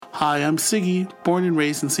Hi, I'm Siggy, born and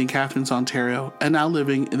raised in St. Catharines, Ontario, and now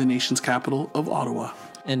living in the nation's capital of Ottawa.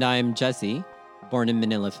 And I'm Jesse, born in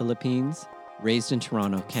Manila, Philippines, raised in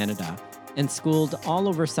Toronto, Canada, and schooled all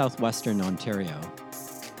over southwestern Ontario.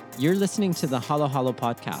 You're listening to the Halo Halo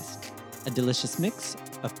podcast, a delicious mix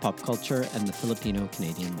of pop culture and the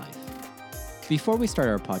Filipino-Canadian life. Before we start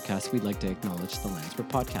our podcast, we'd like to acknowledge the lands we're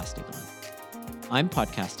podcasting on. I'm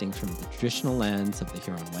podcasting from the traditional lands of the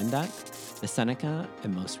Huron-Wendat, the Seneca,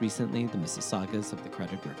 and most recently, the Mississaugas of the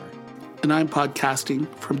Credit River. And I'm podcasting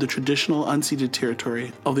from the traditional unceded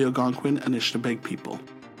territory of the Algonquin and Anishinaabe people.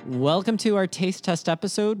 Welcome to our taste test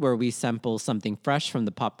episode where we sample something fresh from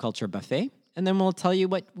the pop culture buffet, and then we'll tell you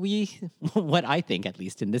what I think, at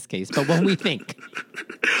least in this case, but what we think.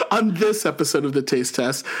 On this episode of the Taste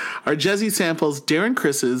Test, our Jesse samples Darren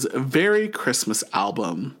Criss's very Crissmass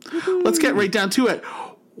album. Woo-hoo. Let's get right down to it.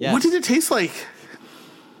 Yes. What did it taste like?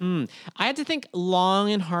 I had to think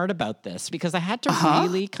long and hard about this because I had to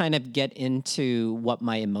really kind of get into what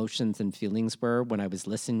my emotions and feelings were when I was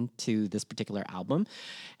listening to this particular album.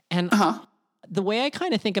 And the way I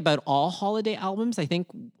kind of think about all holiday albums, I think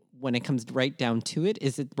when it comes right down to it,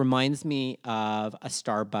 is it reminds me of a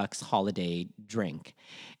Starbucks holiday drink.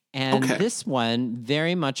 And this one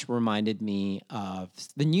very much reminded me of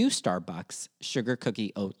the new Starbucks sugar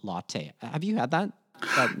cookie oat latte. Have you had that?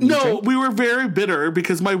 No, drink? We were very bitter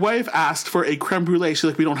because my wife asked for a creme brulee. She's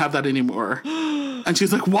like, we don't have that anymore. And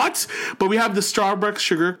she's like, what? But we have the Starbucks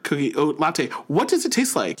sugar cookie oat latte. What does it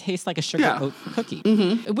taste like? It tastes like a sugar oat cookie,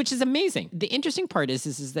 which is amazing. The interesting part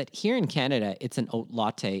is that here in Canada, it's an oat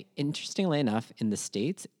latte. Interestingly enough, in the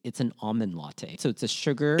States, it's an almond latte. So it's a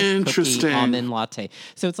sugar cookie almond latte.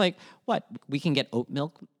 So it's like, what? We can get oat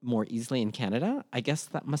milk more easily in Canada? I guess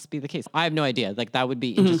that must be the case. I have no idea. Like, that would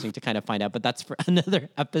be interesting to kind of find out, but that's for another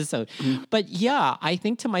episode. But yeah, I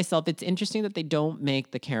think to myself, it's interesting that they don't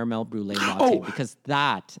make the caramel brulee latte because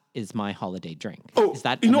that is my holiday drink. Is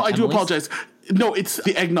that I do apologize. No, it's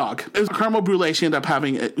the eggnog. It was caramel brulee. She ended up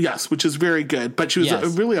having it, yes, which is very good. But she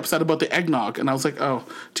was really upset about the eggnog. And I was like, oh,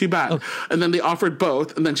 too bad. And then they offered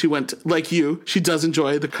both. And then she went, like you, she does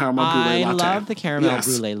enjoy the caramel brulee latte. I love the caramel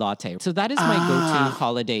brulee latte. So that is my go-to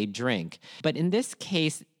holiday drink. But in this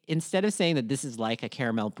case, instead of saying that this is like a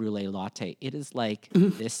caramel brulee latte, it is like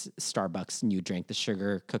this Starbucks new drink, the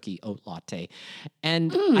sugar cookie oat latte.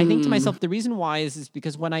 And I think to myself, the reason why is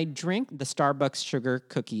because when I drink the Starbucks sugar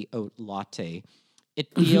cookie oat latte, it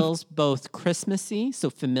feels both Christmassy, so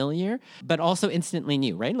familiar, but also instantly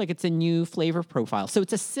new, right? Like it's a new flavor profile. So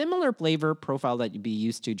it's a similar flavor profile that you'd be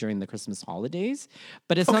used to during the Christmas holidays,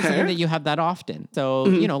 but it's not something that you have that often. So,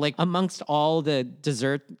 like amongst all the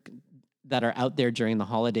dessert that are out there during the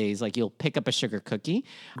holidays, like you'll pick up a sugar cookie,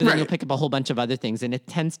 but then you'll pick up a whole bunch of other things, and it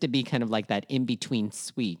tends to be kind of like that in-between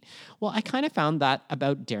sweet. Well, I kind of found that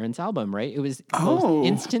about Darren's album, right? It was both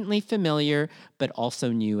instantly familiar, but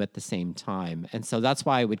also new at the same time. And so that's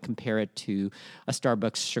why I would compare it to a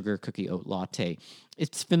Starbucks sugar cookie oat latte.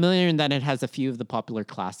 It's familiar in that it has a few of the popular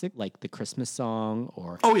classic, like the Christmas song,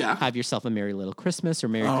 or Have Yourself a Merry Little Christmas, or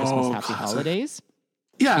Merry Christmas, Happy Holidays.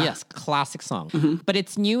 Yeah. Yes, classic song. But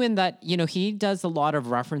it's new in that, he does a lot of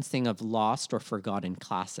referencing of lost or forgotten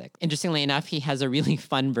classic. Interestingly enough, he has a really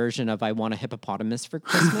fun version of I Want a Hippopotamus for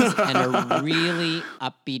Christmas and a really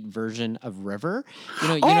upbeat version of River.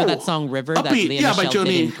 You know that song River that Leah Michele did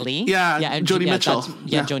in Glee? And Joni Mitchell.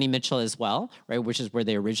 Joni Mitchell as well, right? Which is where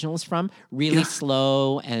the original is from. Really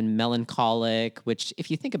slow and melancholic, which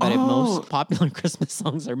if you think about it, most popular Christmas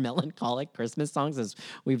songs are melancholic Christmas songs, as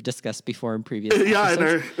we've discussed before in previous episodes.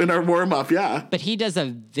 In our warm-up, But he does a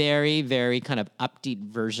very, very kind of upbeat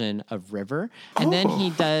version of River. And then he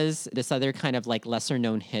does this other kind of like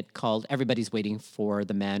lesser-known hit called Everybody's Waiting for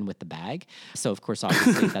the Man with the Bag. So, of course,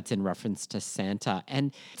 obviously, that's in reference to Santa.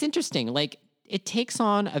 And it's interesting, like, it takes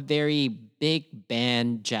on a very big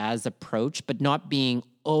band jazz approach, but not being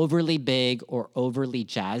overly big or overly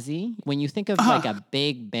jazzy. When you think of like a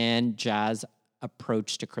big band jazz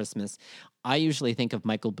approach to Christmas, I usually think of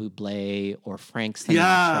Michael Bublé or Frank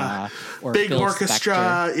Sinatra or big Phil orchestra.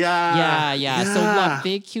 Spector. Yeah. So a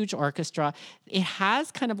big, huge orchestra. It has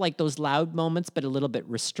kind of like those loud moments, but a little bit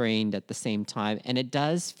restrained at the same time. And it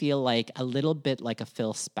does feel like a little bit like a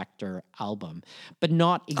Phil Spector album, but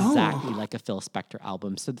not exactly like a Phil Spector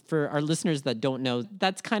album. So for our listeners that don't know,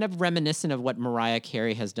 that's kind of reminiscent of what Mariah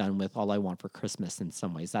Carey has done with All I Want for Christmas in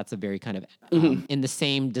some ways. That's a very kind of in the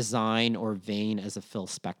same design or vein as a Phil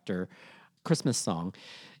Spector Christmas song.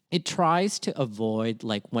 it tries to avoid,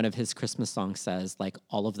 like one of his Christmas songs says, like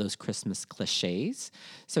all of those Christmas cliches.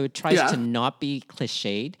 So it tries to not be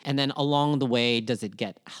cliched. And then along the way, does it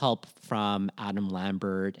get help from Adam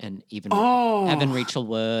Lambert and even Evan Rachel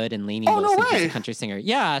Wood and Lainey Wilson, who's a country singer.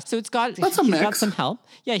 Yeah, so he's got some help.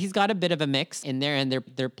 Yeah, he's got a bit of a mix in there, and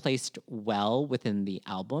they're placed well within the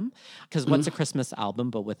album. Because what's a Christmas album,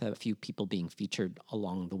 but with a few people being featured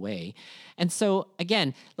along the way. And so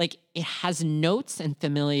again, like it has notes and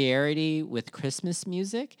familiarity with Christmas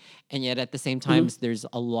music, and yet at the same time, there's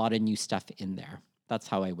a lot of new stuff in there. That's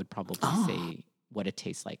how I would probably say what it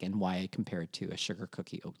tastes like and why I compare it to a sugar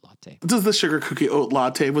cookie oat latte. Does the sugar cookie oat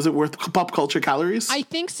latte, was it worth pop culture calories? I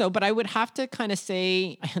think so, but I would have to kind of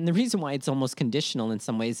say, and the reason why it's almost conditional in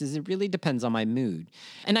some ways is it really depends on my mood.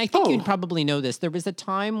 And I think you'd probably know this. There was a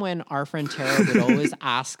time when our friend Tara would always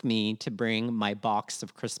ask me to bring my box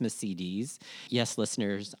of Christmas CDs. Yes,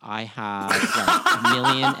 listeners, I have like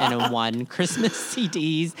 1,000,001 Christmas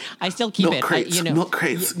CDs. I still keep milk crates. Milk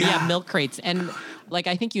crates. Yeah, milk crates. And like,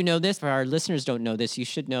 I think you know this. For our listeners don't know this, you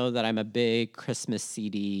should know that I'm a big Christmas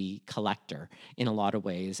CD collector in a lot of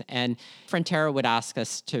ways. And friend Tara would ask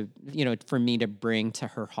us to, for me to bring to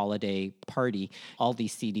her holiday party all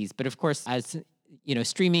these CDs. But of course, as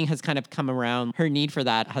streaming has kind of come around. Her need for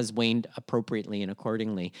that has waned appropriately and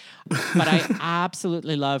accordingly. But I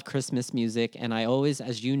absolutely love Christmas music. And I always,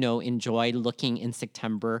 as you know, enjoy looking in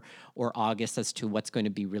September or August as to what's going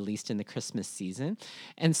to be released in the Christmas season.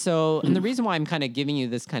 And so, and the reason why I'm kind of giving you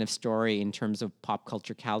this kind of story in terms of pop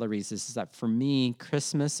culture calories is that for me,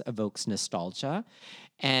 Christmas evokes nostalgia.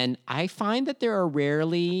 And I find that there are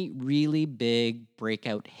rarely really big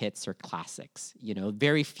breakout hits or classics,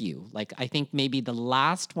 very few. Like, I think maybe the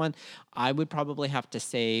last one I would probably have to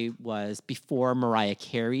say was before Mariah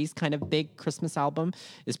Carey's kind of big Christmas album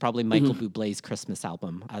is probably Michael Bublé's Christmas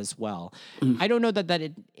album as well. I don't know that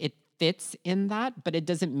it fits in that, but it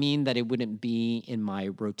doesn't mean that it wouldn't be in my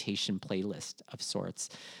rotation playlist of sorts.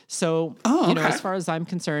 So, as far as I'm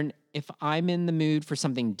concerned, if I'm in the mood for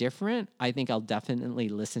something different, I think I'll definitely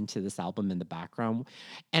listen to this album in the background.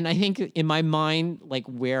 And I think in my mind, like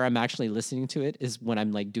where I'm actually listening to it is when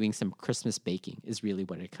I'm like doing some Christmas baking is really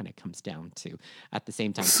what it kind of comes down to at the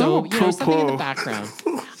same time. So something in the background.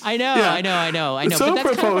 I know. So but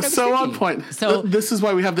that's kind of what I was so thinking. on point. So this is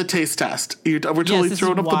why we have the taste test. We're totally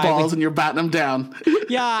throwing up the balls and you're batting them down.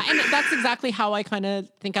 Yeah, and that's exactly how I kind of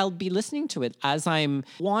think I'll be listening to it, as I'm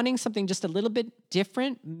wanting something just a little bit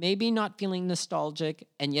different, maybe not feeling nostalgic,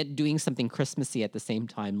 and yet doing something Christmassy at the same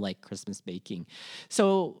time, like Christmas baking.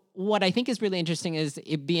 So what I think is really interesting is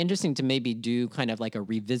it'd be interesting to maybe do kind of like a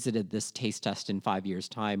revisited this taste test in 5 years'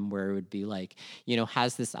 time, where it would be like,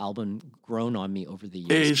 has this album grown on me over the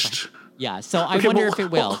years? Aged. Yeah, so I wonder if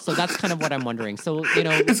it will. So that's kind of what I'm wondering. So,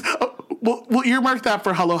 We'll earmark that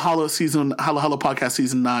for Hello Hello podcast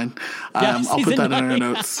season 9. I'll put that in our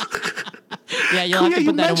notes. Yeah, you'll have to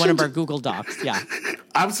put that in one of our Google Docs. Yeah.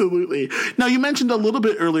 Absolutely. Now, you mentioned a little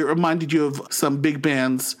bit earlier, reminded you of some big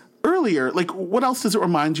bands earlier. Like, what else does it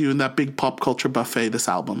remind you in that big pop culture buffet, this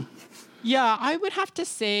album? Yeah, I would have to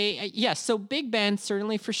say, yes. So big band,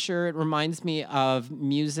 certainly for sure. It reminds me of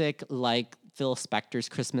music like Phil Spector's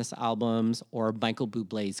Christmas albums or Michael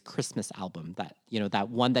Bublé's Christmas album, that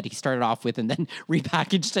one that he started off with and then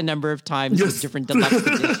repackaged a number of times with different deluxe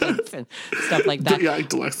editions and stuff like that. Yeah,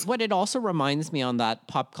 deluxe. What it also reminds me on that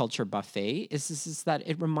pop culture buffet is that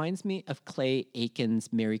it reminds me of Clay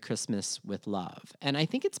Aiken's Merry Christmas with Love. And I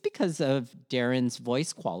think it's because of Darren's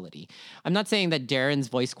voice quality. I'm not saying that Darren's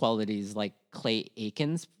voice quality is like Clay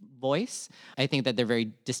Aiken's voice. I think that they're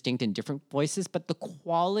very distinct and different voices, but the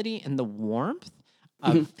quality and the warmth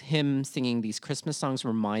of him singing these Christmas songs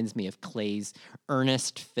reminds me of Clay's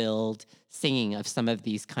earnest-filled singing of some of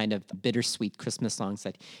these kind of bittersweet Christmas songs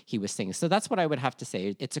that he was singing. So that's what I would have to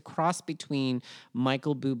say. It's a cross between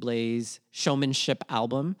Michael Bublé's showmanship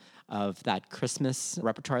album of that Christmas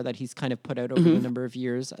repertoire that he's kind of put out over a number of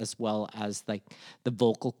years, as well as like the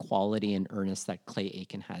vocal quality and earnest that Clay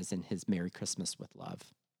Aiken has in his Merry Christmas with Love.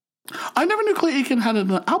 I never knew Clay Aiken had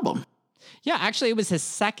an album. Yeah, actually, it was his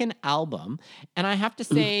second album. And I have to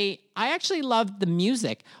say, I actually loved the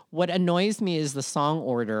music. What annoys me is the song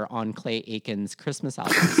order on Clay Aiken's Christmas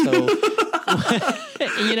album. So,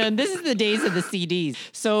 this is the days of the CDs.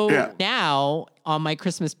 So now on my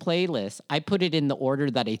Christmas playlist, I put it in the order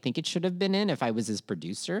that I think it should have been in if I was his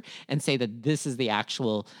producer, and say that this is the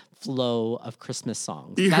actual flow of Christmas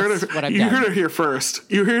songs. You heard it here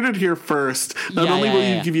first. You heard it here first. Not only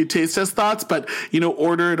will you give you taste test thoughts, but,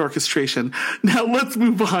 order and orchestration. Now let's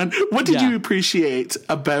move on. What did you appreciate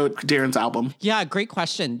about Darren's album? Yeah, great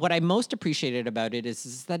question. What I most appreciated about it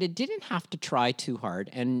is that it didn't have to try too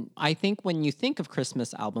hard. And I think when you think of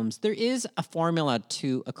Christmas albums, there is a formula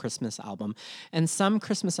to a Christmas album. And some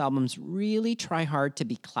Christmas albums really try hard to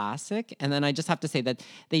be classic. And then I just have to say that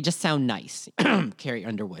they just sound nice. Carrie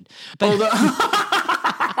Underwood. But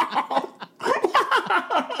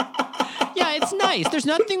yeah, it's nice. There's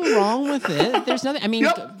nothing wrong with it. There's nothing. I mean,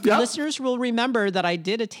 listeners will remember that I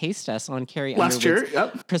did a taste test on Carrie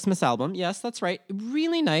Underwood's Christmas album. Yes, that's right.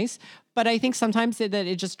 Really nice. But I think sometimes that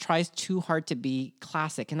it just tries too hard to be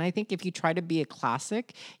classic. And I think if you try to be a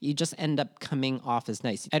classic, you just end up coming off as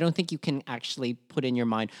nice. I don't think you can actually put in your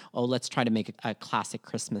mind, oh, let's try to make a classic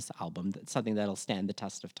Christmas album. That's something that'll stand the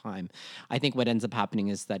test of time. I think what ends up happening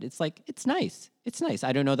is that it's nice. It's nice.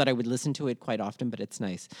 I don't know that I would listen to it quite often, but it's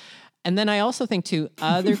nice. And then I also think, too,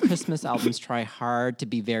 other Christmas albums try hard to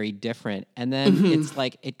be very different. And then it's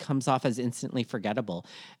like it comes off as instantly forgettable.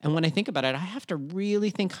 And when I think about it, I have to really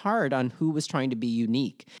think hard on who was trying to be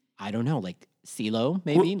unique. I don't know, like CeeLo,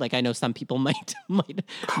 maybe? Like I know some people might think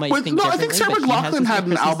differently. No, I think Sarah McLachlan had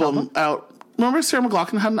an album out. Remember Sarah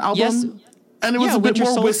McLachlan had an album? Yes. And it was a bit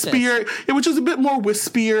more wispier. It was just a bit more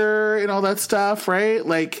wispier and all that stuff, right?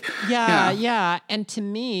 Like, yeah. And to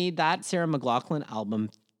me, that Sarah McLachlan album,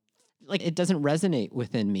 like, it doesn't resonate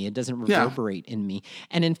within me. It doesn't reverberate in me.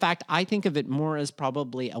 And in fact, I think of it more as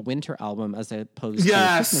probably a winter album as opposed to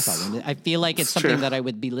a Christmas album. I feel like it's something that I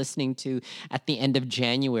would be listening to at the end of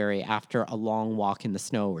January after a long walk in the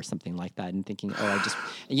snow or something like that, and thinking, I just,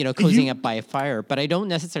 cozying up by a fire. But I don't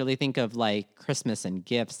necessarily think of like Christmas and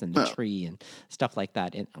gifts and the tree and stuff like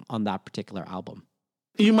that on that particular album.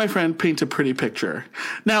 You, my friend, paint a pretty picture.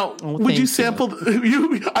 Now, would you sample...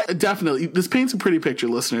 definitely. This paints a pretty picture,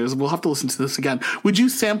 listeners. We'll have to listen to this again. Would you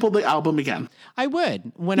sample the album again? I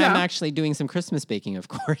would. When I'm actually doing some Christmas baking, of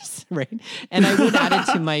course, right? And I would add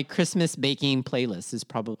it to my Christmas baking playlist is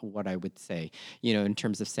probably what I would say, in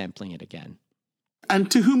terms of sampling it again.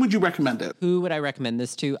 And to whom would you recommend it? Who would I recommend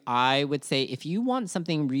this to? I would say if you want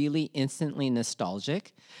something really instantly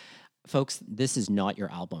nostalgic... Folks, this is not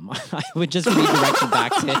your album. I would just redirect you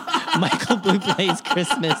back to Michael Bublé's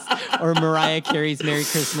Christmas or Mariah Carey's Merry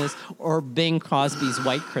Christmas or Bing Crosby's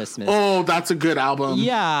White Christmas. Oh, that's a good album.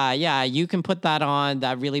 Yeah. You can put that on.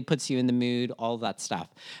 That really puts you in the mood, all that stuff.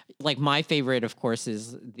 Like my favorite, of course,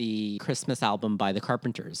 is the Christmas album by the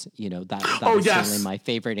Carpenters. That is certainly my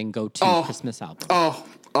favorite and go-to Christmas album.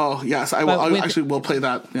 Oh, yes. I will play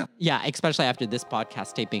that. Yeah, especially after this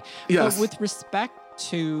podcast taping. Yes. But with respect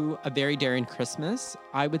to A Very Darren Christmas,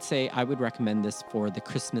 I would say I would recommend this for the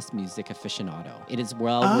Christmas music aficionado. It is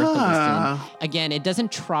well worth a listen. Again, it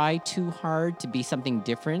doesn't try too hard to be something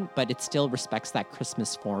different, but it still respects that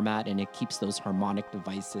Christmas format and it keeps those harmonic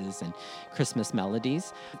devices and Christmas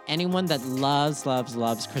melodies. Anyone that loves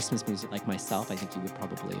Christmas music like myself, I think you would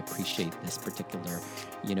probably appreciate this particular,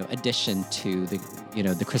 addition to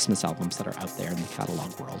the Christmas albums that are out there in the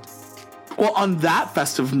catalog world. Well, on that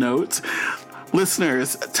festive note,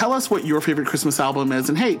 listeners, tell us what your favorite Christmas album is.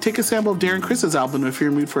 And hey, take a sample of Darren Chris's album if you're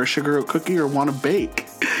in the mood for a sugar oat cookie or want to bake.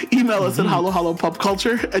 Email us at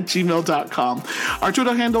hollowhollowpopculture@gmail.com. Our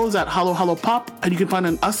Twitter handle is at hollowhollowpop, and you can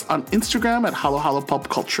find us on Instagram at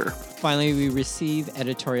hollowhollowpopculture. Finally, we receive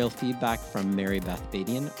editorial feedback from Mary Beth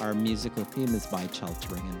Badian. Our musical theme is by Chal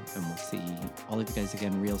Turingen, and we'll see all of you guys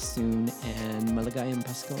again real soon. And Maligayang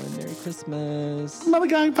Pasko and Merry Christmas.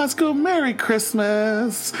 Maligayang Pasko, Merry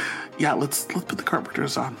Christmas. Yeah, let's put the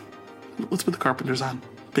Carpenters on. Let's put the Carpenters on.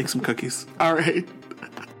 Bake some cookies. All right.